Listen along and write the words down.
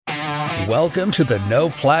Welcome to the No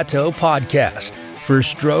Plateau Podcast for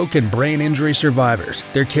stroke and brain injury survivors,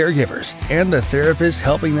 their caregivers, and the therapists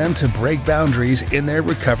helping them to break boundaries in their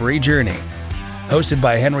recovery journey. Hosted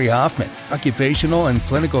by Henry Hoffman, occupational and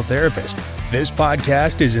clinical therapist, this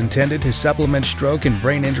podcast is intended to supplement stroke and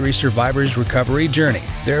brain injury survivors' recovery journey.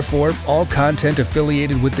 Therefore, all content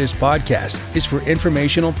affiliated with this podcast is for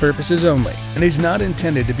informational purposes only and is not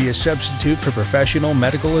intended to be a substitute for professional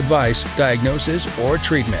medical advice, diagnosis, or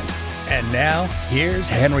treatment. And now, here's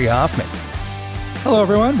Henry Hoffman. Hello,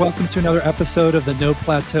 everyone. Welcome to another episode of the No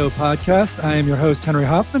Plateau Podcast. I am your host, Henry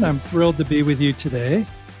Hoffman. I'm thrilled to be with you today.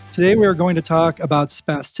 Today, we are going to talk about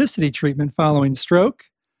spasticity treatment following stroke.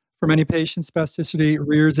 For many patients, spasticity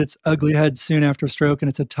rears its ugly head soon after stroke, and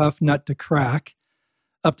it's a tough nut to crack.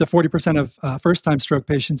 Up to 40% of first-time stroke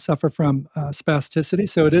patients suffer from spasticity,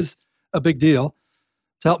 so it is a big deal.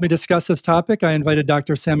 To help me discuss this topic, I invited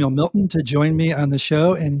Dr. Samuel Milton to join me on the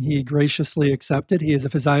show, and he graciously accepted. He is a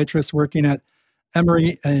physiatrist working at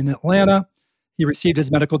Emory in Atlanta. He received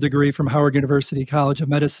his medical degree from Howard University College of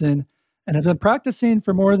Medicine and has been practicing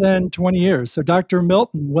for more than 20 years. So Dr.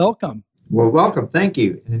 Milton, welcome. Well, welcome. Thank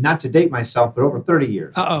you. And not to date myself, but over 30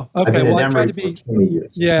 years. Okay. I've been Well, at I tried Emory to be for 20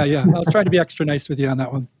 years. Yeah. I was trying to be extra nice with you on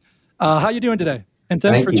that one. How you doing today? And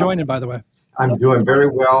thanks Thank for you. joining, by the way. I'm doing very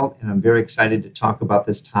well, and I'm very excited to talk about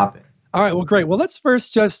this topic. All right. Well, great. Well, let's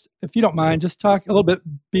first just, if you don't mind, just talk a little bit,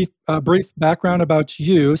 brief background about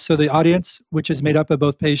you so the audience, which is made up of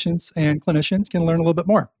both patients and clinicians, can learn a little bit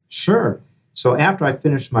more. Sure. So after I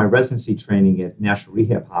finished my residency training at National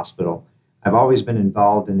Rehab Hospital, I've always been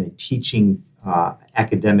involved in a teaching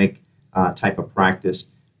academic type of practice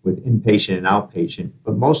with inpatient and outpatient,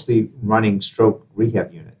 but mostly running stroke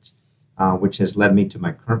rehab units, which has led me to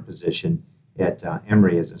my current position at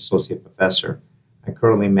Emory as an associate professor. I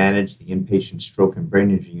currently manage the inpatient stroke and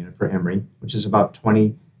brain injury unit for Emory, which is about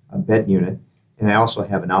 20 bed unit. And I also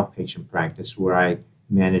have an outpatient practice where I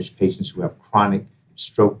manage patients who have chronic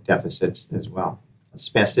stroke deficits as well.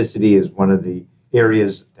 Spasticity is one of the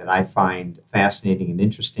areas that I find fascinating and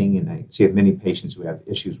interesting, and I see many patients who have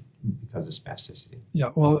issues because of spasticity. Yeah.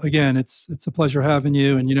 Well, again, it's a pleasure having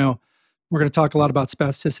you. And, we're going to talk a lot about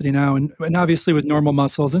spasticity now. And obviously with normal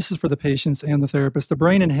muscles, this is for the patients and the therapist. The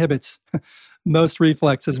brain inhibits most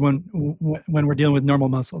reflexes when we're dealing with normal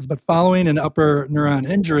muscles. But following an upper neuron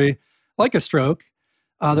injury, like a stroke,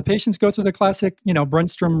 the patients go through the classic,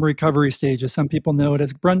 Brunstrom recovery stages. Some people know it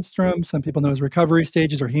as Brunstrom. Some people know it as recovery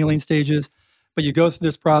stages or healing stages. But you go through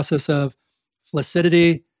this process of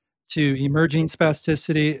flaccidity to emerging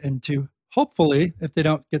spasticity and to hopefully, if they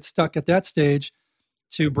don't get stuck at that stage,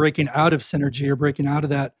 to breaking out of synergy or breaking out of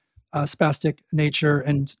that spastic nature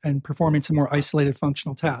and performing some more isolated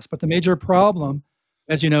functional tasks. But the major problem,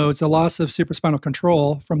 as you know, is the loss of supraspinal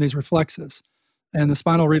control from these reflexes. And the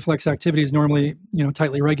spinal reflex activity is normally,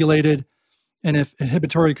 tightly regulated. And if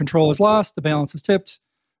inhibitory control is lost, the balance is tipped.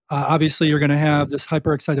 Obviously, you're going to have this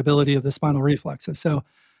hyperexcitability of the spinal reflexes. So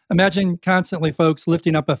imagine constantly, folks,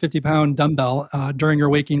 lifting up a 50-pound dumbbell during your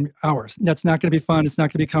waking hours. That's not going to be fun. It's not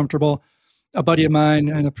going to be comfortable. A buddy of mine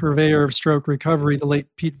and a purveyor of stroke recovery, the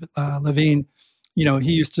late Pete Levine,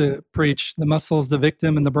 he used to preach the muscle's the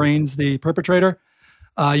victim and the brain's the perpetrator.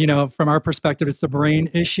 From our perspective, it's the brain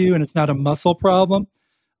issue and it's not a muscle problem.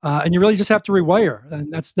 And you really just have to rewire.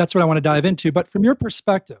 And that's what I want to dive into. But from your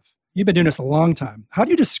perspective, you've been doing this a long time. How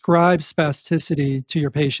do you describe spasticity to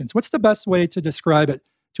your patients? What's the best way to describe it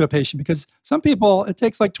to a patient? Because some people, it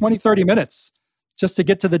takes like 20, 30 minutes just to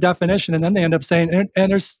get to the definition. And then they end up saying,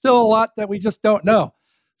 and there's still a lot that we just don't know.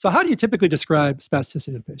 So how do you typically describe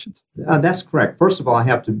spasticity to patients? That's correct. First of all, I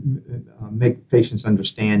have to make patients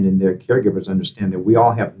understand and their caregivers understand that we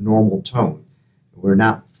all have normal tone. We're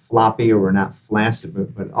not floppy or we're not flaccid,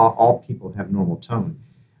 but all people have normal tone.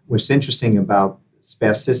 What's interesting about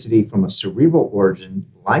spasticity from a cerebral origin,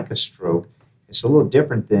 like a stroke, it's a little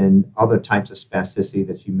different than other types of spasticity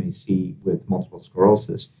that you may see with multiple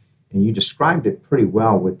sclerosis. And you described it pretty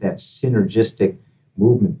well with that synergistic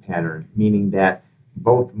movement pattern, meaning that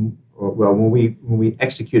when we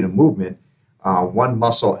execute a movement, one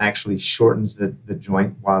muscle actually shortens the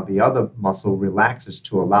joint while the other muscle relaxes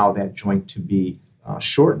to allow that joint to be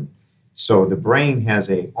shortened. So the brain has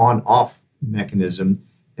a on-off mechanism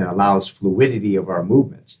that allows fluidity of our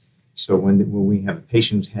movements. So when we have a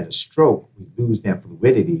patient who's had a stroke, we lose that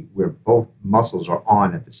fluidity where both muscles are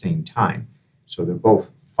on at the same time. So they're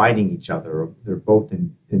both fighting each other, or they're both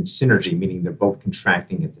in synergy, meaning they're both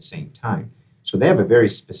contracting at the same time. So they have a very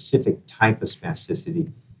specific type of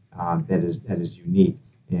spasticity that is unique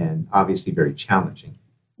and obviously very challenging.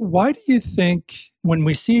 Why do you think when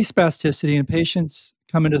we see spasticity and patients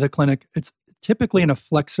come into the clinic, it's typically in a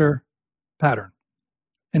flexor pattern.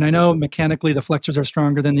 And I know mechanically the flexors are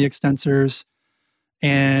stronger than the extensors.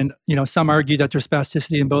 And, some argue that there's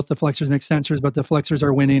spasticity in both the flexors and extensors, but the flexors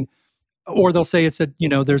are winning. Or they'll say it's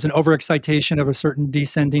there's an overexcitation of a certain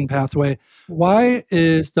descending pathway. Why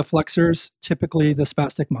is the flexors typically the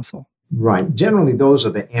spastic muscle? Right. Generally, those are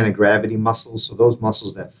the anti-gravity muscles. So those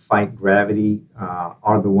muscles that fight gravity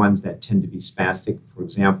are the ones that tend to be spastic. For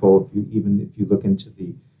example, if you look into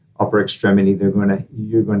the upper extremity,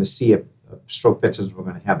 you're going to see a stroke pictures. We're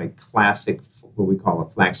going to have a classic, what we call a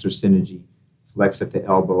flexor synergy, flex at the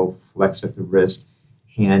elbow, flex at the wrist,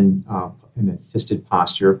 hand in a fisted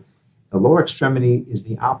posture. The lower extremity is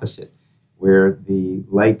the opposite, where the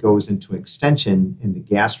leg goes into extension and the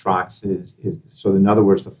gastrocs is so in other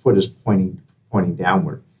words, the foot is pointing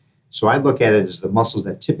downward. So I look at it as the muscles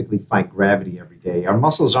that typically fight gravity every day. Our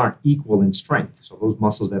muscles aren't equal in strength. So those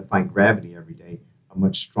muscles that fight gravity every day are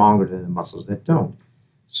much stronger than the muscles that don't.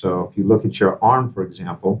 So if you look at your arm, for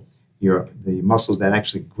example, the muscles that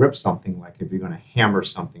actually grip something, like if you're going to hammer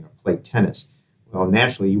something or play tennis, well,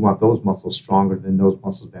 naturally, you want those muscles stronger than those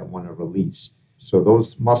muscles that want to release. So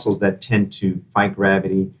those muscles that tend to fight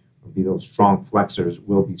gravity or be those strong flexors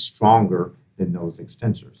will be stronger than those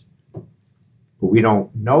extensors. But we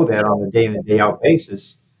don't know that on a day-in and day-out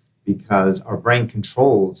basis because our brain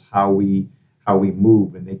controls how we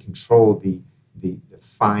move, and they control the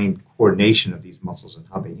fine coordination of these muscles and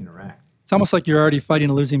how they interact. It's almost like you're already fighting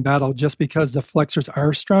a losing battle just because the flexors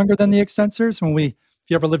are stronger than the extensors. If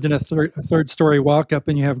you ever lived in a third story walk up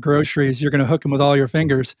and you have groceries, you're going to hook them with all your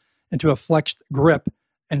fingers into a flexed grip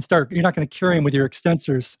and you're not going to carry them with your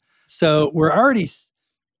extensors. So we're already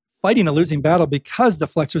fighting a losing battle because the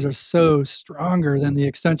flexors are so stronger than the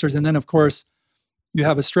extensors. And then, of course, you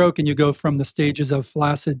have a stroke and you go from the stages of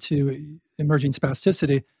flaccid to emerging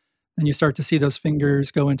spasticity, and you start to see those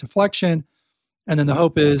fingers go into flexion. And then the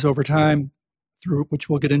hope is over time, which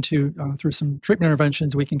we'll get into through some treatment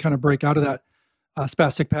interventions, we can kind of break out of that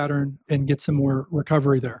spastic pattern and get some more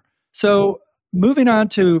recovery there. So moving on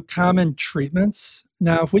to common treatments.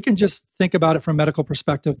 Now, if we can just think about it from a medical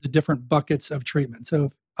perspective, the different buckets of treatment. So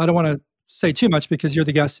I don't want to say too much because you're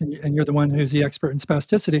the guest and you're the one who's the expert in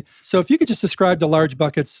spasticity. So if you could just describe the large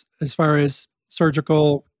buckets as far as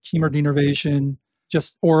surgical, chemo denervation,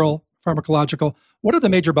 just oral, pharmacological, what are the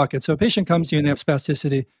major buckets? So a patient comes to you and they have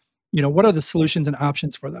spasticity, what are the solutions and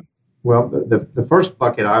options for them? Well, the first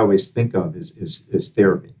bucket I always think of is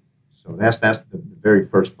therapy. So that's the very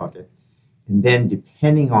first bucket. And then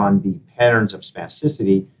depending on the patterns of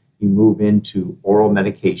spasticity, you move into oral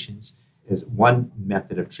medications as one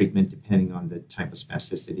method of treatment depending on the type of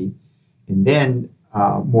spasticity. And then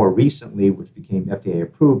more recently, which became FDA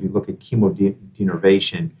approved, you look at chemo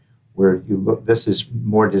denervation, where this is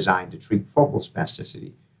more designed to treat focal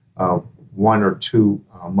spasticity of one or two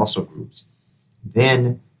muscle groups.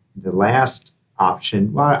 Then the last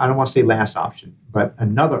option, well, I don't want to say last option, but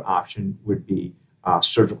another option would be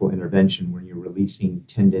surgical intervention when you're releasing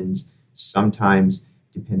tendons. Sometimes,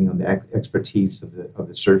 depending on the expertise of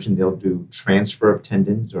the surgeon, they'll do transfer of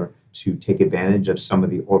tendons or to take advantage of some of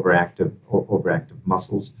the overactive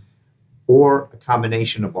muscles, or a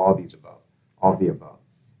combination of all the above.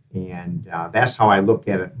 And that's how I look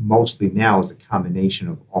at it mostly now, as a combination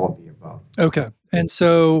of all the above. Okay. And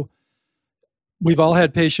so we've all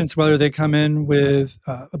had patients, whether they come in with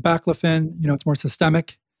a baclofen, it's more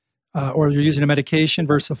systemic, or you're using a medication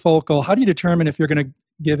versus a focal. How do you determine if you're going to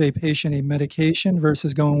give a patient a medication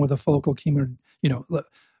versus going with a focal chemo?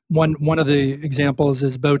 One of the examples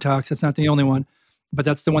is Botox. It's not the only one, but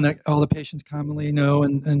that's the one that all the patients commonly know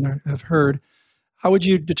and have heard. How would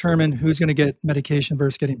you determine who's going to get medication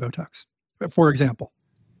versus getting Botox, for example?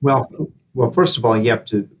 Well, first of all, you have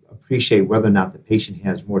to appreciate whether or not the patient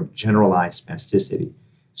has more generalized spasticity.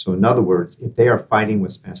 So in other words, if they are fighting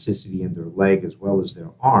with spasticity in their leg as well as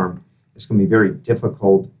their arm, it's going to be very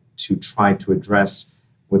difficult to try to address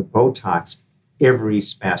with Botox every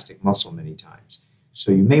spastic muscle many times.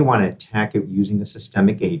 So you may want to attack it using a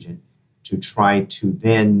systemic agent to try to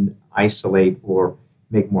then isolate or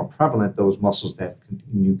make more prevalent those muscles that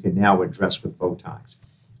you can now address with Botox.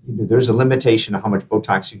 There's a limitation of how much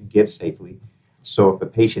Botox you can give safely. So if a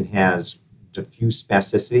patient has diffuse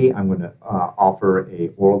spasticity, I'm going to offer a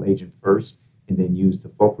oral agent first and then use the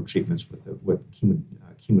focal treatments with chemo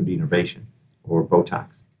denervation or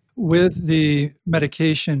Botox. With the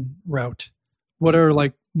medication route, what are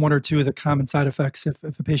like one or two of the common side effects if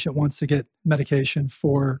a patient wants to get medication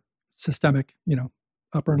for systemic,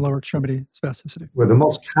 upper and lower extremity spasticity? Well, the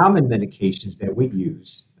most common medications that we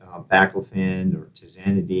use, baclofen or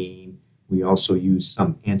tizanidine, we also use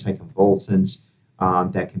some anticonvulsants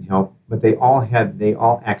that can help, but they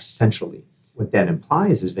all act centrally. what that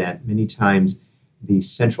implies is that many times these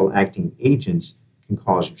central acting agents can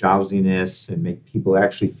cause drowsiness and make people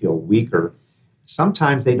actually feel weaker.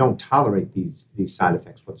 Sometimes they don't tolerate these side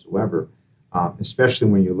effects whatsoever, especially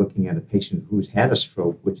when you're looking at a patient who's had a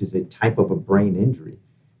stroke, which is a type of a brain injury.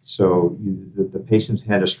 So the patients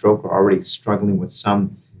who had a stroke are already struggling with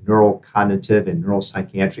some neurocognitive and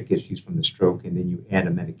neuropsychiatric issues from the stroke, and then you add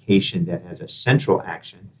a medication that has a central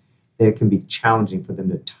action, it can be challenging for them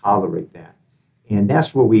to tolerate that. And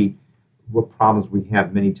that's what problems we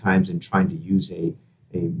have many times in trying to use a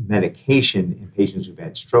medication in patients who've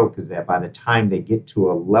had stroke, is that by the time they get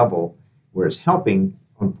to a level where it's helping,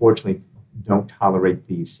 unfortunately, don't tolerate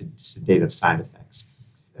the sedative side effects.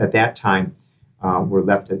 At that time, we're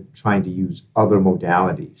left at trying to use other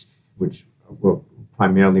modalities, which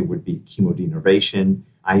primarily would be chemodenervation.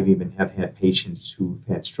 I've even have had patients who've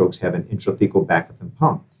had strokes have an intrathecal baclofen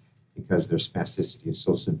pump because their spasticity is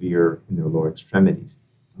so severe in their lower extremities.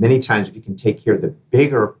 Many times, if you can take care of the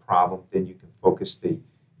bigger problem, then you can focus the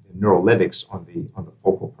neurolytics on the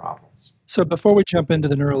focal problems. So before we jump into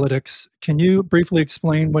the neurolytics, can you briefly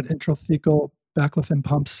explain what intrathecal baclofen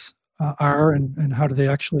pumps are and how do they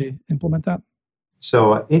actually implement that?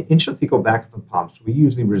 So intrathecal baclofen pumps, we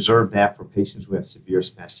usually reserve that for patients who have severe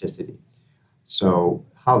spasticity. So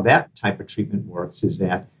how that type of treatment works is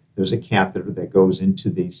that there's a catheter that goes into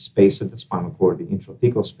the space of the spinal cord, the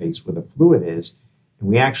intrathecal space where the fluid is, and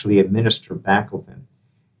we actually administer baclofen.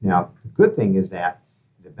 Now, the good thing is that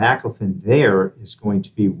the baclofen there is going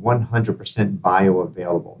to be 100%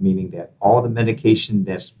 bioavailable, meaning that all the medication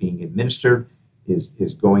that's being administered is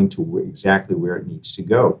going to exactly where it needs to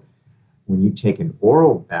go. When you take an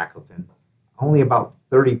oral baclofen, only about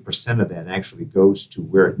 30% of that actually goes to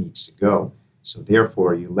where it needs to go. So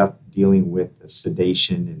therefore, you're left dealing with the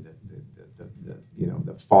sedation and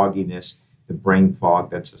the fogginess, the brain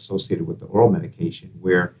fog that's associated with the oral medication,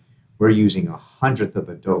 where we're using 100th of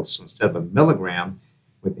a dose. So instead of a milligram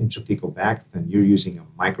with intrathecal baclofen, you're using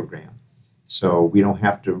a microgram. So we don't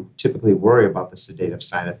have to typically worry about the sedative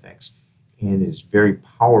side effects. And it is very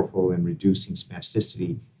powerful in reducing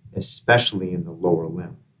spasticity, especially in the lower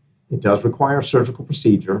limb. It does require a surgical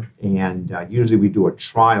procedure, and usually we do a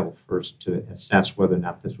trial first to assess whether or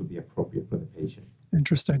not this would be appropriate for the patient.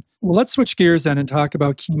 Interesting. Well, let's switch gears then and talk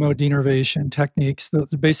about chemodenervation techniques.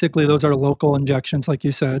 Basically, those are local injections, like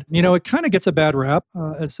you said. It kind of gets a bad rap,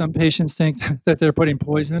 as some patients think that they're putting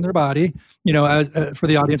poison in their body. As for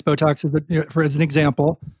the audience, Botox is, as an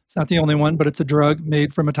example, it's not the only one, but it's a drug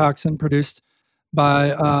made from a toxin produced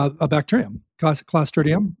by a bacterium,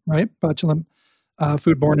 Clostridium, right? Botulism,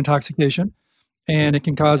 foodborne intoxication. And it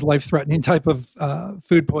can cause life-threatening type of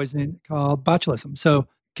food poisoning called botulism. So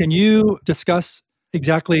can you discuss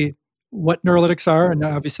exactly what neurolytics are? And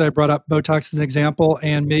obviously I brought up Botox as an example,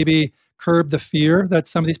 and maybe curb the fear that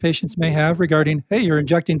some of these patients may have regarding, hey, you're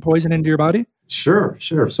injecting poison into your body? Sure.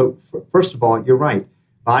 So first of all, you're right.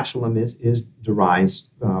 Botulism is derived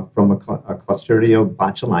from a Clostridium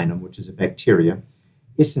botulinum, which is a bacteria.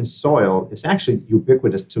 It's in soil. It's actually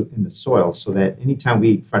ubiquitous in the soil, so that anytime we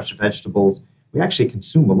eat fresh vegetables, we actually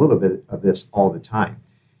consume a little bit of this all the time.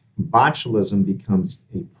 Botulism becomes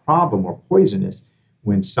a problem or poisonous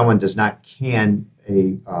when someone does not can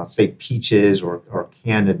say peaches or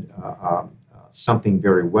can something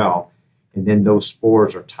very well, and then those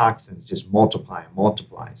spores or toxins just multiply and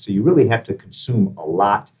multiply. So you really have to consume a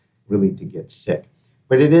lot really to get sick.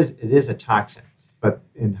 But it is a toxin. But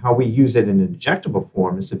in how we use it in an injectable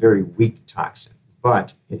form, it's a very weak toxin.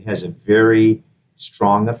 But it has a very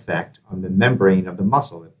strong effect on the membrane of the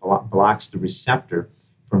muscle. It blocks the receptor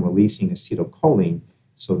from releasing acetylcholine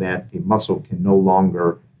so that the muscle can no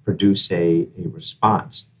longer produce a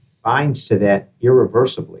response. Binds to that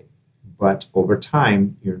irreversibly, but over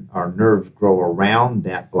time, our nerves grow around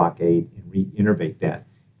that blockade and reinnervate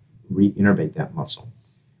that muscle.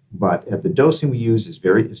 But at the dosing we use is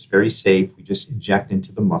very safe. We just inject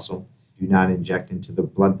into the muscle. Do not inject into the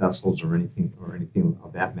blood vessels or anything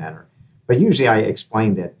of that matter. But usually I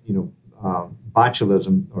explain that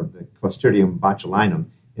botulism or the Clostridium botulinum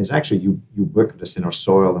is actually ubiquitous in our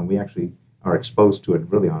soil, and we actually are exposed to it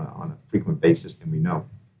really on a frequent basis than we know.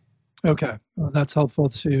 Okay, well, that's helpful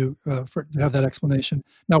to have that explanation.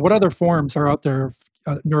 Now, what other forms are out there of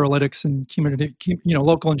neurolytics and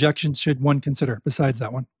local injections should one consider besides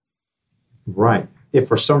that one? Right. If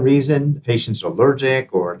for some reason patients are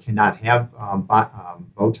allergic or cannot have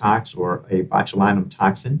Botox or a botulinum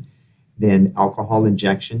toxin, then alcohol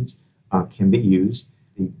injections can be used.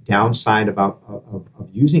 The downside of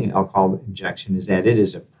using an alcohol injection is that it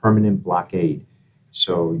is a permanent blockade.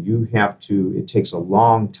 So it takes a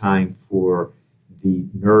long time for the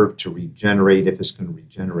nerve to regenerate if it's going to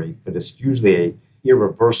regenerate, but it's usually a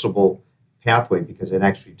irreversible pathway because it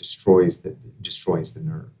actually destroys the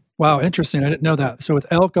nerve. Wow, interesting. I didn't know that. So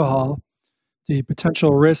with alcohol, the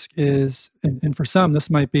potential risk is, and for some, this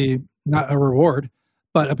might be not a reward,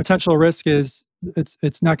 but a potential risk is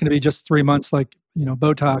it's not going to be just 3 months like,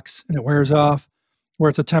 Botox and it wears off, where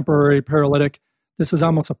it's a temporary paralytic. This is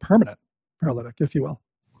almost a permanent paralytic, if you will.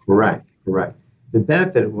 Correct. The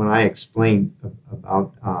benefit when I explain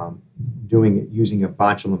about using a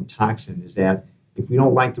botulism toxin is that if we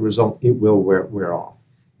don't like the result, it will wear off,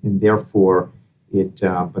 and therefore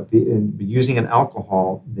using an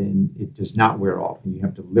alcohol, then it does not wear off, and you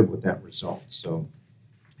have to live with that result. So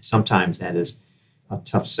sometimes that is a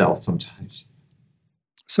tough sell. Sometimes.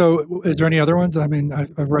 So, is there any other ones? I mean,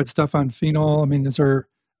 I've read stuff on phenol. I mean, is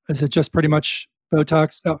it just pretty much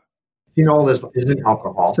Botox? Oh. Phenol isn't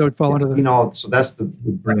alcohol. So it fall under the phenol. So that's the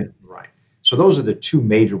brand, right? So those are the two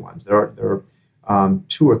major ones. There are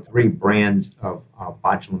 2 or 3 brands of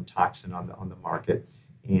botulism toxin on the market,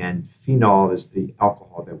 and phenol is the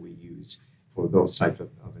alcohol that we use for those types of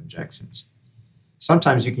injections.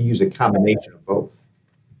 Sometimes you can use a combination of both.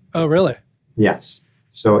 Oh, really? Yes.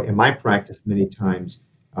 So in my practice, many times,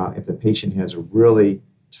 if the patient has a really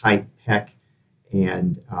tight pec,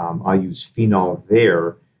 and I'll use phenol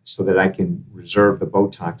there so that I can reserve the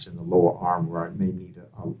Botox in the lower arm where I may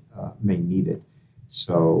need it.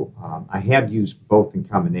 So I have used both in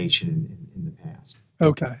combination in the past.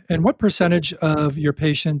 Okay. And what percentage of your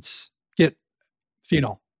patients get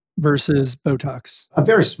phenol versus Botox? A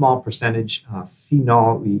very small percentage.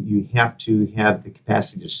 Phenol, you have to have the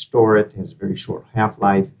capacity to store it. It has a very short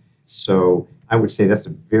half-life. So I would say that's a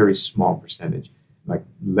very small percentage, like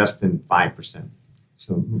less than 5%.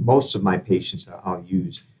 So most of my patients, I'll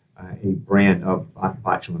use a brand of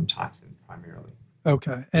botulism toxin primarily.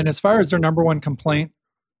 Okay. And as far as their number one complaint,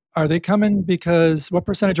 are they coming what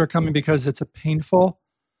percentage are coming because it's a painful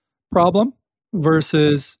problem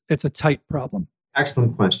versus it's a tight problem?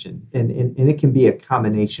 Excellent question. And it can be a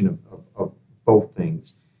combination of both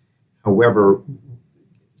things. However,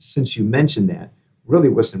 since you mentioned that, really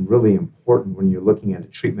what's really important when you're looking at a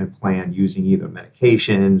treatment plan using either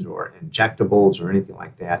medications or injectables or anything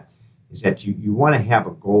like that is that you want to have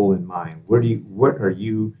a goal in mind. What are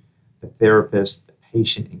you, the therapist, the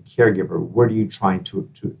patient, and caregiver, what are you trying to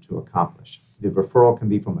accomplish? The referral can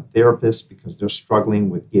be from a therapist because they're struggling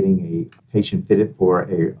with getting a patient fitted for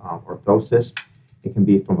a orthosis. It can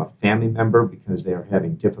be from a family member because they're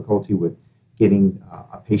having difficulty with getting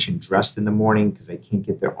a patient dressed in the morning because they can't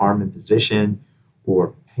get their arm in position,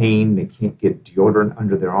 or pain, they can't get deodorant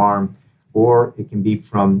under their arm, or it can be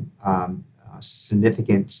from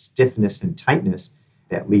significant stiffness and tightness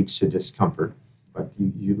that leads to discomfort. But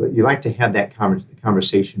you like to have that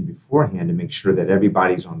conversation beforehand to make sure that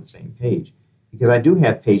everybody's on the same page. Because I do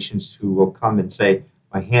have patients who will come and say,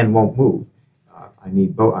 my hand won't move. I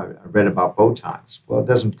read about Botox. Well, it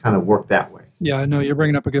doesn't kind of work that way. Yeah, I know you're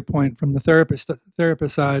bringing up a good point from the therapist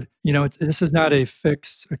side. This is not a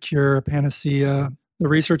fix, a cure, a panacea. The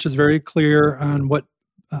research is very clear on what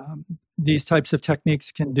these types of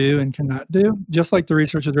techniques can do and cannot do. Just like the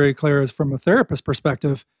research is very clear as from a therapist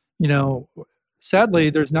perspective,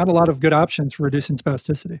 sadly, there's not a lot of good options for reducing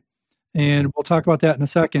spasticity. And we'll talk about that in a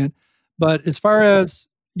second. But as far as,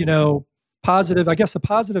 positive, I guess a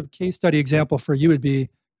positive case study example for you would be,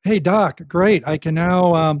 hey, doc, great. I can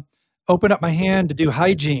now open up my hand to do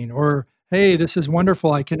hygiene, or, hey, this is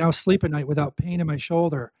wonderful. I can now sleep at night without pain in my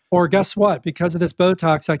shoulder. Or guess what? Because of this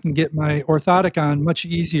Botox, I can get my orthotic on much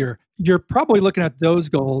easier. You're probably looking at those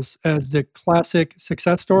goals as the classic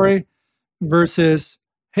success story versus,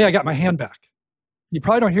 hey, I got my hand back. You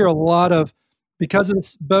probably don't hear a lot of, because of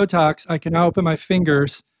this Botox, I can now open my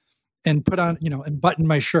fingers and put on, and button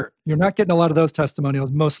my shirt. You're not getting a lot of those testimonials,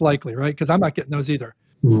 most likely, right? Because I'm not getting those either.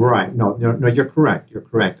 Right. No, you're correct. You're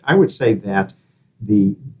correct. I would say that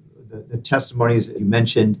the testimonies that you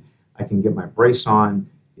mentioned, I can get my brace on,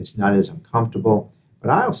 it's not as uncomfortable, but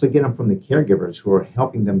I also get them from the caregivers who are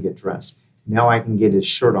helping them get dressed. Now I can get his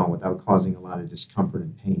shirt on without causing a lot of discomfort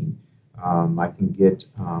and pain. I can get,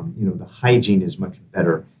 the hygiene is much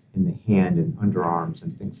better in the hand and underarms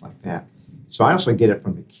and things like that. So I also get it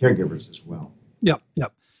from the caregivers as well. Yep.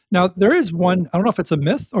 Now, there is one, I don't know if it's a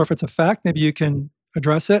myth or if it's a fact, maybe you can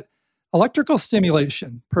address it. Electrical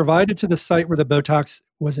stimulation provided to the site where the Botox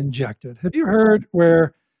was injected. Have you heard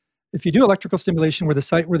where if you do electrical stimulation where the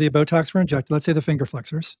site where the Botox were injected, let's say the finger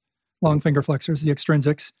flexors, long finger flexors, the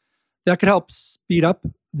extrinsics, that could help speed up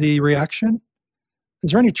the reaction?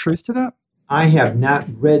 Is there any truth to that? I have not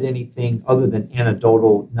read anything other than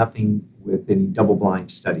anecdotal, nothing with any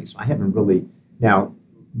double-blind studies. I haven't really Now,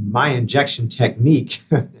 my injection technique,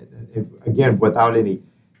 again, without any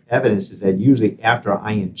evidence, is that usually after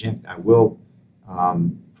I inject, I will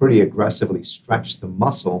pretty aggressively stretch the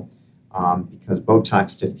muscle because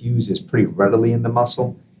Botox diffuses pretty readily in the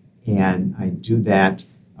muscle. And I do that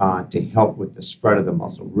to help with the spread of the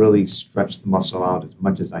muscle, really stretch the muscle out as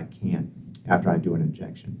much as I can after I do an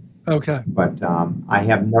injection. Okay. But I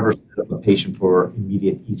have never set up a patient for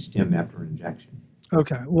immediate e-stim after an injection.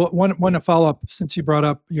 Okay. Well, one follow-up, since you brought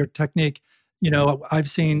up your technique, I've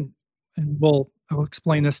seen, and I'll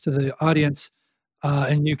explain this to the audience,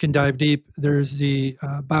 and you can dive deep. There's the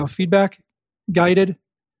biofeedback guided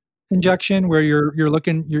injection where you're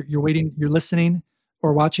looking, you're waiting, you're listening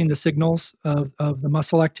or watching the signals of the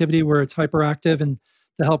muscle activity where it's hyperactive and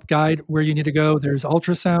to help guide where you need to go. There's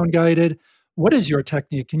ultrasound guided. What is your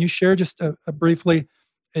technique? Can you share just a briefly,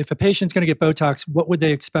 if a patient's going to get Botox, what would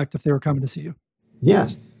they expect if they were coming to see you?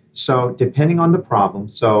 Yes. So depending on the problem,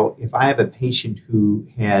 so if I have a patient who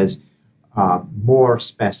has more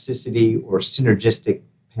spasticity or synergistic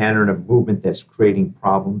pattern of movement that's creating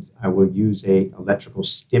problems, I will use a electrical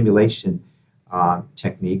stimulation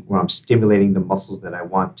technique where I'm stimulating the muscles that I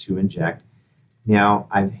want to inject. Now,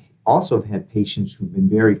 I've also had patients who've been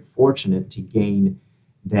very fortunate to gain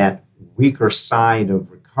that weaker side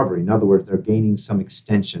of recovery. In other words, they're gaining some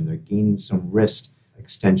extension, they're gaining some wrist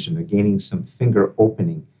extension, they're gaining some finger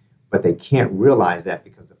opening, but they can't realize that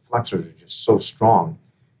because the flexors are just so strong.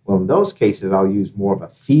 Well, in those cases, I'll use more of a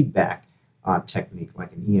feedback technique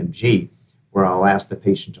like an EMG, where I'll ask the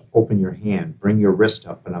patient to open your hand, bring your wrist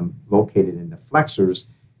up, and I'm located in the flexors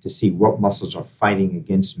to see what muscles are fighting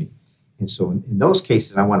against me. And so in those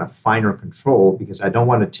cases, I want a finer control because I don't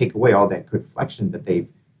want to take away all that good flexion that they've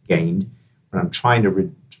gained, but I'm trying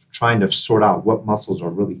to sort out what muscles are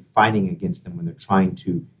really fighting against them when they're trying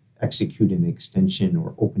to execute an extension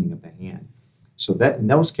or opening of the hand. So that in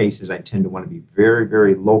those cases, I tend to want to be very,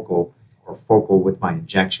 very local or focal with my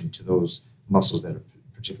injection to those muscles that are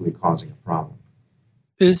particularly causing a problem.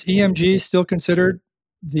 Is EMG still considered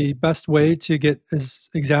the best way to get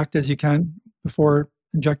as exact as you can before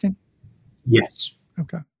injecting? Yes.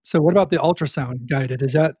 Okay. So what about the ultrasound guided?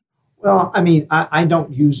 Is that? Well, I mean, I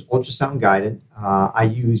don't use ultrasound guided. I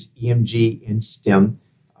use EMG and stim,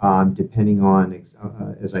 depending on,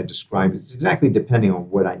 as I described, it's exactly depending on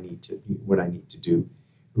what I need to do.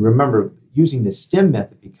 Remember, using the stim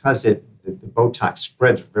method, because the Botox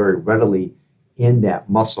spreads very readily in that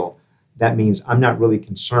muscle, that means I'm not really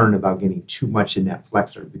concerned about getting too much in that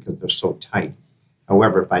flexor because they're so tight.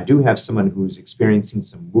 However, if I do have someone who's experiencing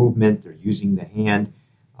some movement, they're using the hand,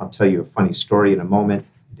 I'll tell you a funny story in a moment,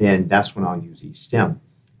 then that's when I'll use e-stim.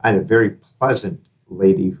 I had a very pleasant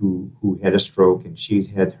lady who had a stroke, and she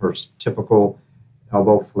had her typical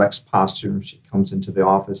elbow flex posture. She comes into the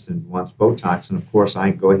office and wants Botox, and of course I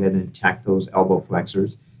go ahead and attack those elbow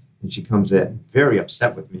flexors, and she comes in very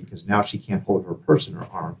upset with me because now she can't hold her purse in her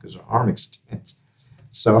arm because her arm extends.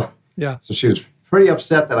 So she was pretty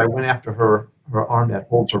upset that I went after her arm that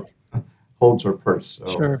holds her purse. So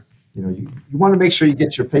Sure. you want to make sure you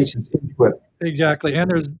get your patient's input. Exactly.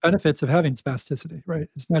 And there's benefits of having spasticity, right?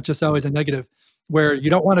 It's not just always a negative where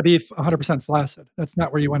you don't want to be 100% flaccid. That's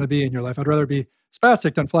not where you want to be in your life. I'd rather be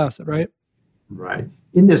spastic than flaccid, right? Right.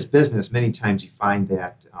 In this business, many times you find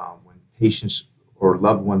that when patients or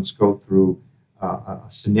loved ones go through a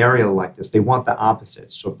scenario like this, they want the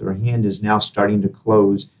opposite. So if their hand is now starting to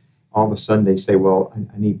close, all of a sudden they say, well,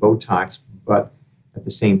 I need Botox, but at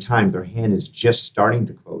the same time, their hand is just starting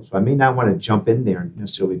to close. So I may not want to jump in there and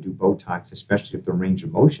necessarily do Botox, especially if the range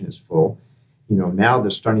of motion is full. Now they're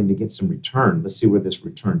starting to get some return. Let's see where this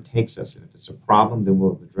return takes us. And if it's a problem, then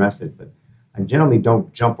we'll address it. But I generally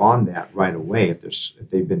don't jump on that right away if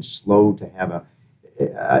they've been slow to have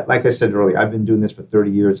like I said earlier, I've been doing this for 30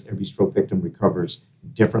 years. Every stroke victim recovers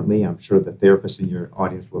differently. I'm sure the therapists in your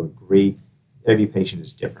audience will agree. Every patient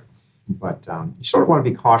is different. But you sort of want to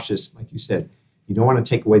be cautious, like you said. You don't want to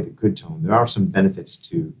take away the good tone. There are some benefits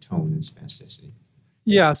to tone and spasticity.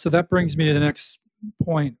 Yeah, so that brings me to the next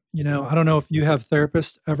point. I don't know if you have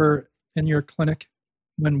therapists ever in your clinic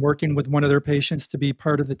when working with one of their patients to be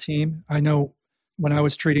part of the team. I know when I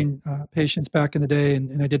was treating patients back in the day,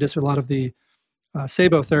 and I did this with a lot of the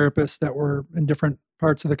SABO therapists that were in different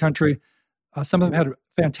parts of the country, some of them had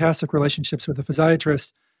fantastic relationships with the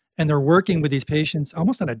physiatrist, and they're working with these patients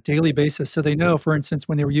almost on a daily basis. So they know, for instance,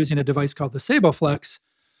 when they were using a device called the SABOFlex,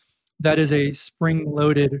 that is a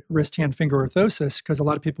spring-loaded wrist-hand-finger orthosis, because a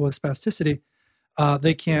lot of people with spasticity,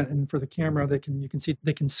 they can't, and for the camera, you can see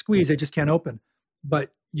they can squeeze, they just can't open.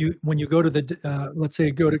 But when you go to the, let's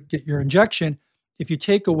say, go to get your injection, if you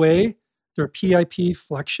take away their PIP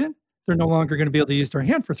flexion, they're no longer going to be able to use their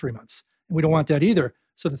hand for 3 months. And we don't want that either.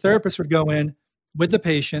 So the therapist would go in with the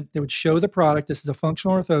patient. They would show the product. This is a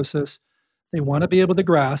functional orthosis. They want to be able to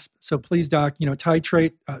grasp. So please, doc,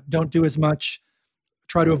 titrate. Don't do as much.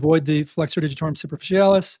 Try to avoid the flexor digitorum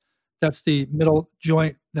superficialis. That's the middle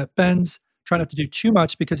joint that bends. Try not to do too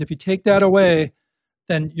much, because if you take that away,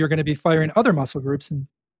 then you're going to be firing other muscle groups. And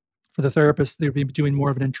for the therapist, they would be doing more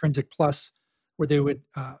of an intrinsic plus, where they would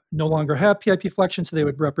no longer have PIP flexion. So they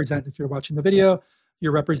would represent, if you're watching the video,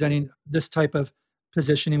 you're representing this type of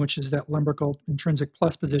positioning, which is that lumbrical intrinsic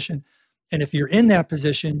plus position. And if you're in that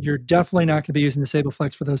position, you're definitely not going to be using the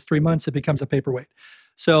SableFlex for those 3 months. It becomes a paperweight.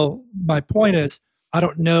 So my point is, I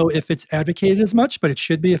don't know if it's advocated as much, but it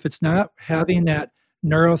should be. If it's not, having that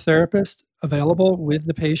neurotherapist available with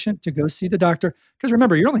the patient to go see the doctor. Because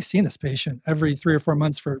remember, you're only seeing this patient every 3 or 4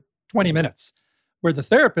 months for 20 minutes, where the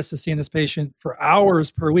therapist is seeing this patient for hours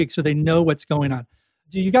per week, so they know what's going on.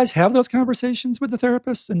 Do you guys have those conversations with the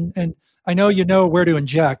therapist? And I know you know where to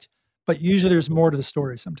inject, but usually there's more to the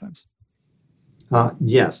story sometimes.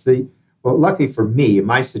 Yes. Well, luckily for me, in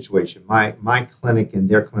my situation, my clinic and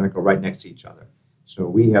their clinic are right next to each other. So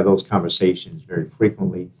we have those conversations very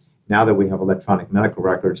frequently. Now that we have electronic medical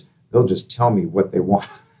records, they'll just tell me what they want.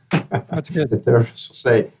 That's good. The therapist will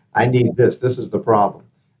say, I need this. This is the problem.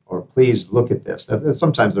 Or please look at this.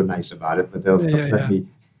 Sometimes they're nice about it, but they'll let me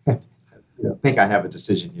think I have a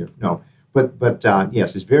decision here. No. But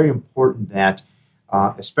yes, it's very important that,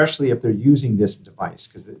 especially if they're using this device,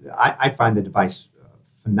 because I find the device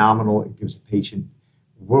phenomenal. It gives the patient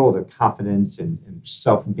a world of confidence and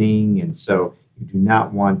self-being. And so you do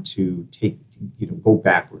not want to go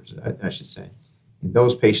backwards, I should say. In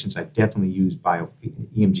those patients, I definitely use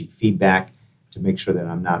EMG feedback to make sure that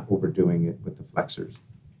I'm not overdoing it with the flexors.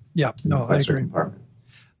 Yeah, no, I agree. Compartment.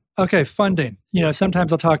 Okay, funding.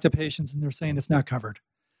 Sometimes I'll talk to patients and they're saying it's not covered.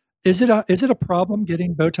 Is it a problem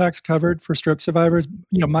getting Botox covered for stroke survivors?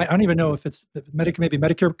 I don't even know if maybe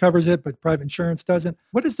Medicare covers it, but private insurance doesn't.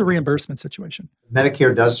 What is the reimbursement situation?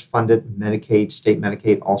 Medicare does fund it. Medicaid, state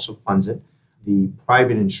Medicaid also funds it. The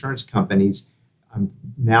private insurance companies,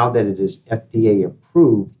 now that it is FDA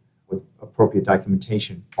approved with appropriate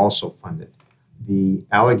documentation, also fund it. The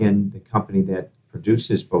Allergan, the company that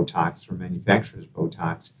produces Botox or manufactures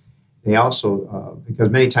Botox, they also,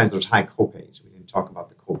 because many times there's high copays. We didn't talk about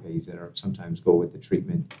the copays that sometimes go with the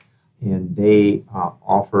treatment. And they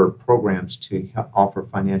offer programs to offer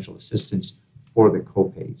financial assistance for the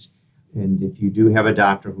copays. And if you do have a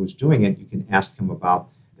doctor who's doing it, you can ask them about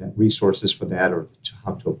the resources for that or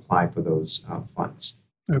how to apply for those funds.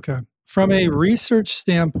 Okay. From a research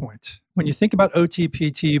standpoint, when you think about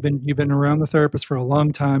OT-PT, you've been around the therapist for a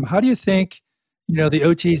long time. How do you think the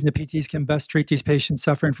OTs and the PTs can best treat these patients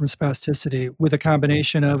suffering from spasticity with a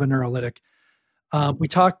combination of a neurolytic? We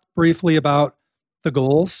talked briefly about the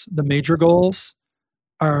goals. The major goals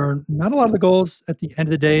are not a lot of the goals at the end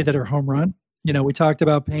of the day that are home run. We talked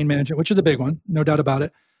about pain management, which is a big one, no doubt about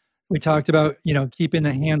it. We talked about, keeping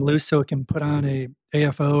the hand loose so it can put on a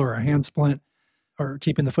AFO or a hand splint, or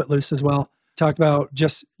keeping the foot loose as well. Talked about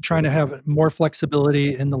just trying to have more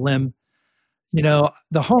flexibility in the limb.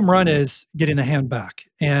 The home run is getting the hand back.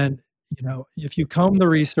 And, if you comb the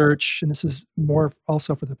research, and this is more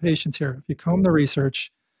also for the patients here, if you comb the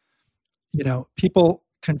research, people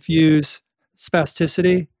confuse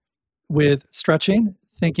spasticity with stretching,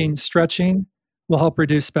 thinking stretching will help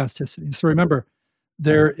reduce spasticity. So remember,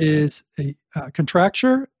 there is a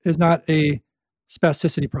contracture is not a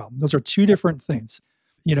spasticity problem. Those are two different things.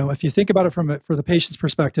 If you think about it for the patient's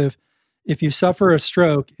perspective, if you suffer a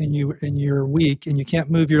stroke and you're weak and you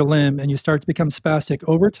can't move your limb and you start to become spastic,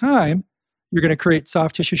 over time, you're going to create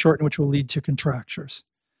soft tissue shortening, which will lead to contractures.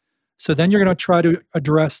 So then you're going to try to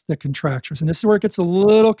address the contractures. And this is where it gets a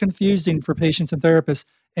little confusing for patients and therapists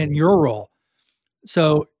and your role.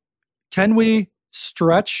 So can we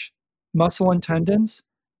stretch muscle and tendons?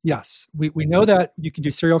 Yes. We know that you can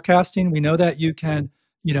do serial casting. We know that you can,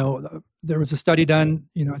 there was a study done,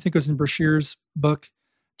 I think it was in Brashear's book,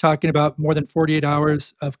 talking about more than 48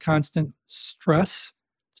 hours of constant stress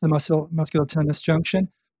to the musculotendinous junction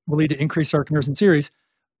will lead to increased sarcomeres and series.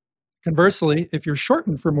 Conversely, if you're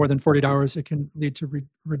shortened for more than 48 hours, it can lead to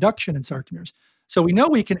reduction in sarcomeres. So we know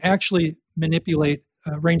we can actually manipulate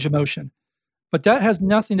range of motion, but that has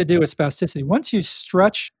nothing to do with spasticity. Once you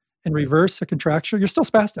stretch and reverse a contracture, you're still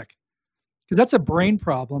spastic, because that's a brain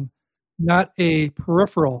problem, not a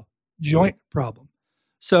peripheral joint problem.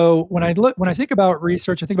 So when I think about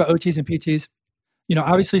research, I think about OTs and PTs.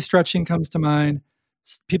 Obviously stretching comes to mind.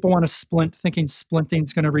 People want to splint, thinking splinting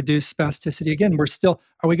is going to reduce spasticity. Again,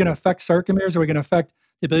 are we going to affect sarcomeres? Are we going to affect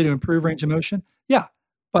the ability to improve range of motion? Yeah,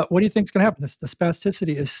 But what do you think is going to happen? The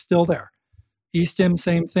spasticity is still there. E-stim,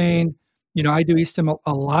 same thing. I do e-stim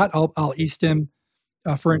a lot. I'll e-stim,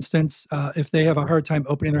 for instance, if they have a hard time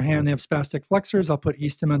opening their hand, they have spastic flexors, I'll put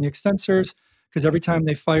e-stim on the extensors, because every time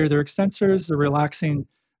they fire their extensors, they're relaxing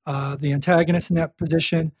the antagonist in that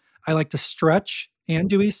position. I like to stretch and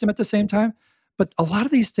do e-stim at the same time. But a lot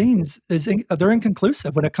of these things, they're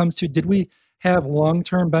inconclusive when it comes to, did we have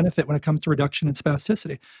long-term benefit when it comes to reduction in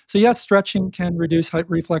spasticity? So yes, stretching can reduce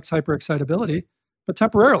reflex hyperexcitability, but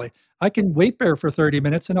temporarily. I can weight bear for 30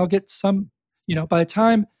 minutes and I'll get some, by the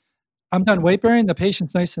time I'm done weight bearing, the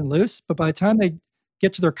patient's nice and loose, but by the time they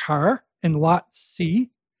get to their car in lot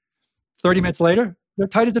C, 30 minutes later, they're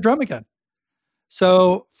tight as a drum again.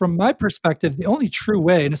 So from my perspective, the only true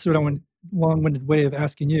way, and this is what I want, long-winded way of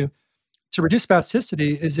asking you, to reduce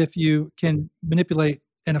spasticity is if you can manipulate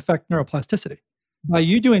and affect neuroplasticity. By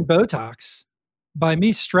you doing Botox, by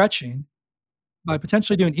me stretching, by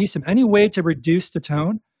potentially doing e-stim, any way to reduce the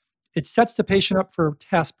tone, it sets the patient up for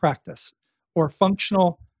task practice or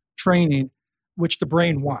functional training, which the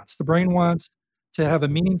brain wants. The brain wants to have a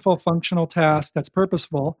meaningful functional task that's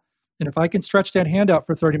purposeful. And if I can stretch that hand out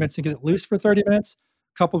for 30 minutes and get it loose for 30 minutes,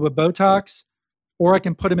 coupled with Botox, or I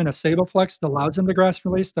can put them in a Saboflex that allows them to grasp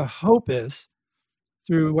and release, the hope is,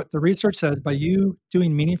 through what the research says, by you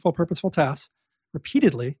doing meaningful, purposeful tasks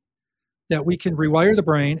repeatedly, that we can rewire the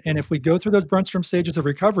brain. And if we go through those Brunstrom stages of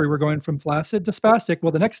recovery, we're going from flaccid to spastic.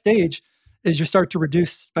 Well, the next stage is you start to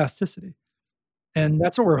reduce spasticity. And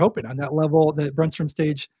that's what we're hoping on that level, the Brunstrom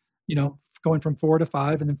stage, going from 4 to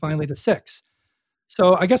 5 and then finally to 6.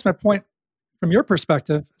 So I guess my point from your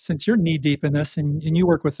perspective, since you're knee deep in this and you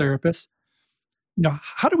work with therapists,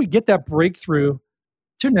 how do we get that breakthrough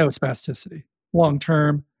to no spasticity long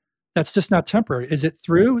term? That's just not temporary. Is it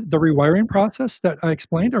through the rewiring process that I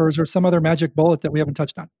explained, or is there some other magic bullet that we haven't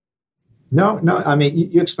touched on? No. I mean,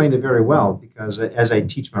 you explained it very well, because as I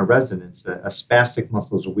teach my residents, a spastic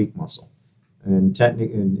muscle is a weak muscle. And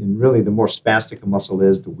really, the more spastic a muscle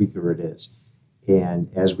is, the weaker it is. And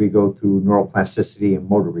as we go through neuroplasticity and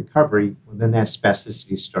motor recovery, well, then that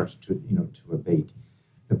spasticity starts to abate.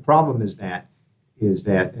 The problem is that,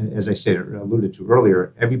 as I said, alluded to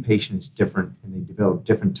earlier, every patient is different and they develop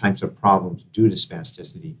different types of problems due to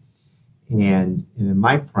spasticity. And in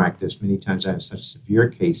my practice, many times I have such severe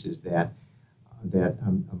cases that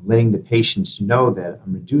I'm letting the patients know that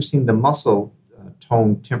I'm reducing the muscle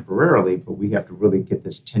tone temporarily, but we have to really get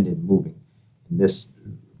this tendon moving. And this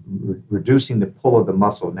reducing the pull of the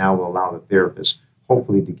muscle now will allow the therapist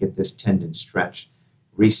hopefully to get this tendon stretched,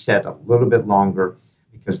 reset a little bit longer,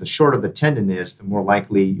 because the shorter the tendon is, the more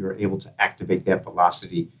likely you're able to activate that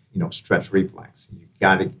velocity, stretch reflex. You've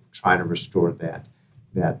got to try to restore that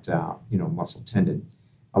muscle tendon.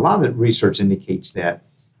 A lot of the research indicates that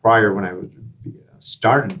prior, when I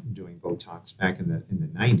started doing Botox back in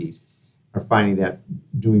the 90s, are finding that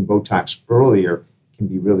doing Botox earlier can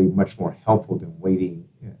be really much more helpful than waiting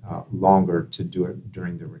longer to do it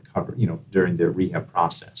during the recovery, during the rehab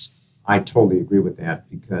process. I totally agree with that,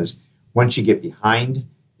 because once you get behind,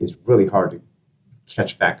 it's really hard to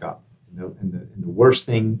catch back up. And the worst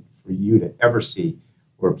thing for you to ever see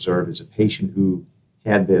or observe is a patient who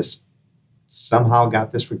somehow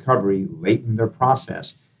got this recovery late in their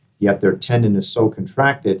process, yet their tendon is so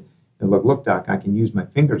contracted that, look, doc, I can use my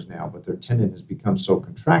fingers now, but their tendon has become so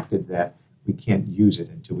contracted that we can't use it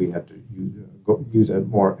until we have to use a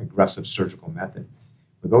more aggressive surgical method.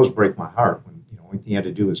 But those break my heart when the only thing you had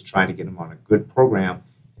to do is try to get them on a good program,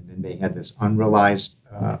 and then they had this unrealized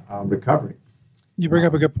recovery. You bring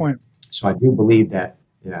up a good point. So I do believe that,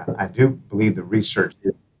 I do believe the research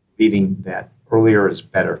is leading that earlier is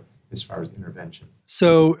better as far as intervention.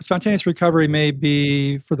 So spontaneous recovery may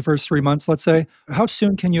be for the first 3 months, let's say. How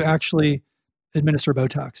soon can you actually administer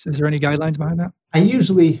Botox? Is there any guidelines behind that? I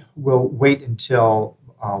usually will wait until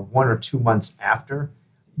 1 or 2 months after.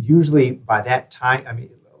 Usually by that time,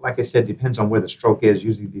 like I said, depends on where the stroke is.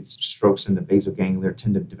 Usually these strokes in the basal ganglia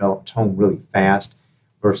tend to develop tone really fast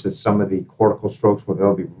versus some of the cortical strokes where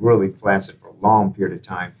they'll be really flaccid for a long period of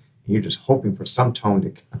time. And you're just hoping for some tone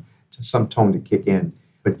to kick in.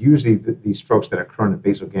 But usually these strokes that occur in the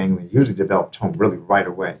basal ganglia usually develop tone really right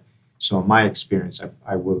away. So in my experience,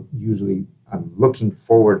 I'm looking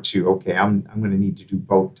forward to, okay, I'm going to need to do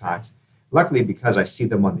Botox. Luckily, because I see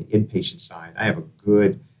them on the inpatient side, I have a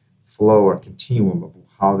good flow or continuum of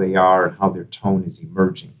how they are and how their tone is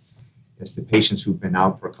emerging. It's the patients who've been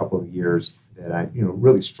out for a couple of years that I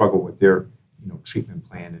really struggle with their treatment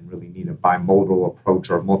plan and really need a bimodal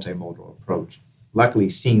approach or a multimodal approach. Luckily,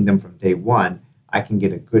 seeing them from day one, I can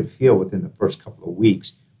get a good feel within the first couple of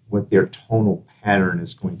weeks what their tonal pattern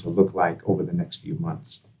is going to look like over the next few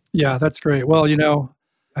months. Yeah, that's great. Well,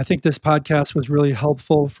 I think this podcast was really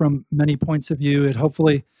helpful from many points of view. It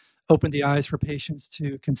hopefully opened the eyes for patients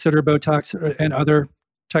to consider Botox and other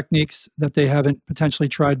techniques that they haven't potentially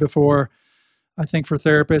tried before. I think for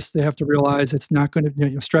therapists, they have to realize it's not going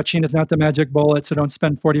to, stretching is not the magic bullet. So don't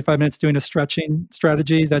spend 45 minutes doing a stretching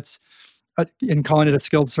strategy and calling it a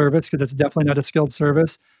skilled service, because it's definitely not a skilled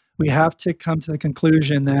service. We have to come to the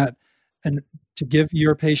conclusion that, and to give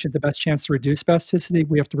your patient the best chance to reduce spasticity,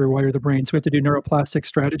 we have to rewire the brain. So we have to do neuroplastic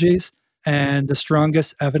strategies. And the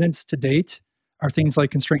strongest evidence to date are things like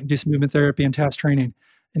constraint-induced movement therapy and task training.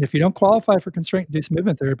 And if you don't qualify for constraint-induced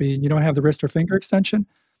movement therapy and you don't have the wrist or finger extension,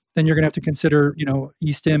 then you're going to have to consider,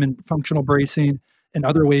 e-stim and functional bracing and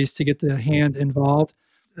other ways to get the hand involved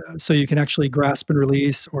so you can actually grasp and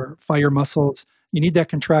release or fire muscles. You need that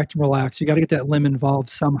contract and relax. You got to get that limb involved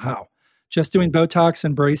somehow. Just doing Botox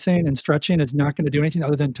and bracing and stretching is not going to do anything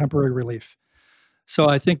other than temporary relief. So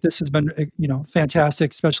I think this has been,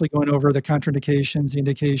 fantastic, especially going over the contraindications, the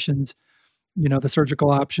indications, the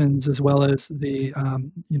surgical options, as well as the,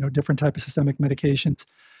 different type of systemic medications.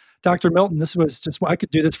 Dr. Milton, this was I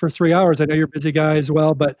could do this for 3 hours. I know you're a busy guy as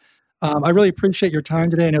well, but I really appreciate your time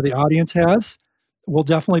today. I know the audience has. We'll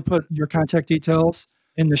definitely put your contact details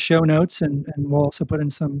in the show notes, and we'll also put in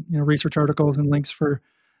some research articles and links for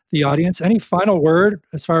the audience. Any final word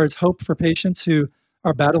as far as hope for patients who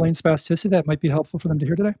are battling spasticity that might be helpful for them to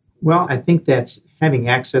hear today? Well, I think that's having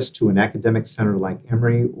access to an academic center like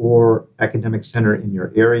Emory or academic center in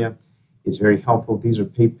your area is very helpful. These are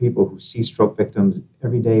people who see stroke victims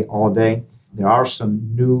every day, all day. There are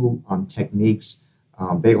some new techniques,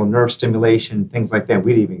 vagal nerve stimulation, things like that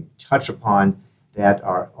we didn't even touch upon that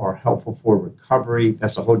are helpful for recovery.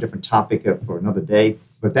 That's a whole different topic for another day.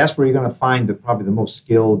 But that's where you're going to find probably the most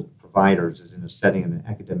skilled providers is in an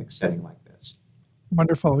academic setting like this.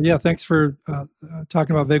 Wonderful. Yeah, thanks for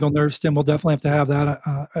talking about vagal nerve stim. We'll definitely have to have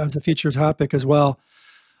that as a featured topic as well.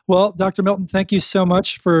 Well, Dr. Milton, thank you so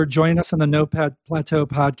much for joining us on the No Plateau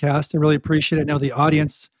podcast. I really appreciate it. I know the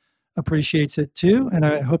audience appreciates it too, and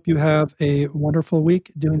I hope you have a wonderful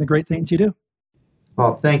week doing the great things you do.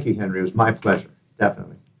 Well, thank you, Henry. It was my pleasure.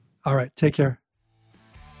 Definitely. All right. Take care.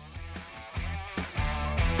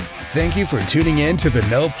 Thank you for tuning in to the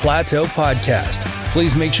No Plateau podcast.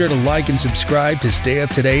 Please make sure to like and subscribe to stay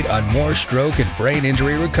up to date on more stroke and brain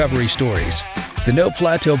injury recovery stories. The No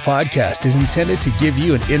Plateau podcast is intended to give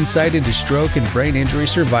you an insight into stroke and brain injury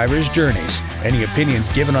survivors' journeys. Any opinions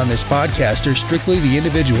given on this podcast are strictly the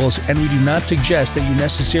individual's, and we do not suggest that you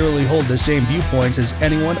necessarily hold the same viewpoints as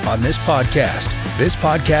anyone on this podcast. This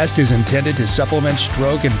podcast is intended to supplement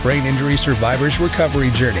stroke and brain injury survivors' recovery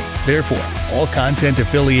journey. Therefore, all content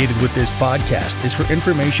affiliated with this podcast is for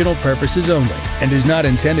informational purposes only and is not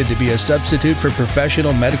intended to be a substitute for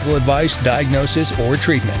professional medical advice, diagnosis, or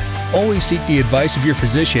treatment. Always seek the advice of your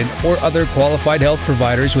physician or other qualified health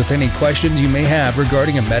providers with any questions you may have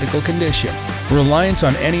regarding a medical condition. Reliance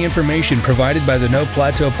on any information provided by the No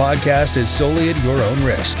Plateau podcast is solely at your own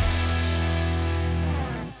risk.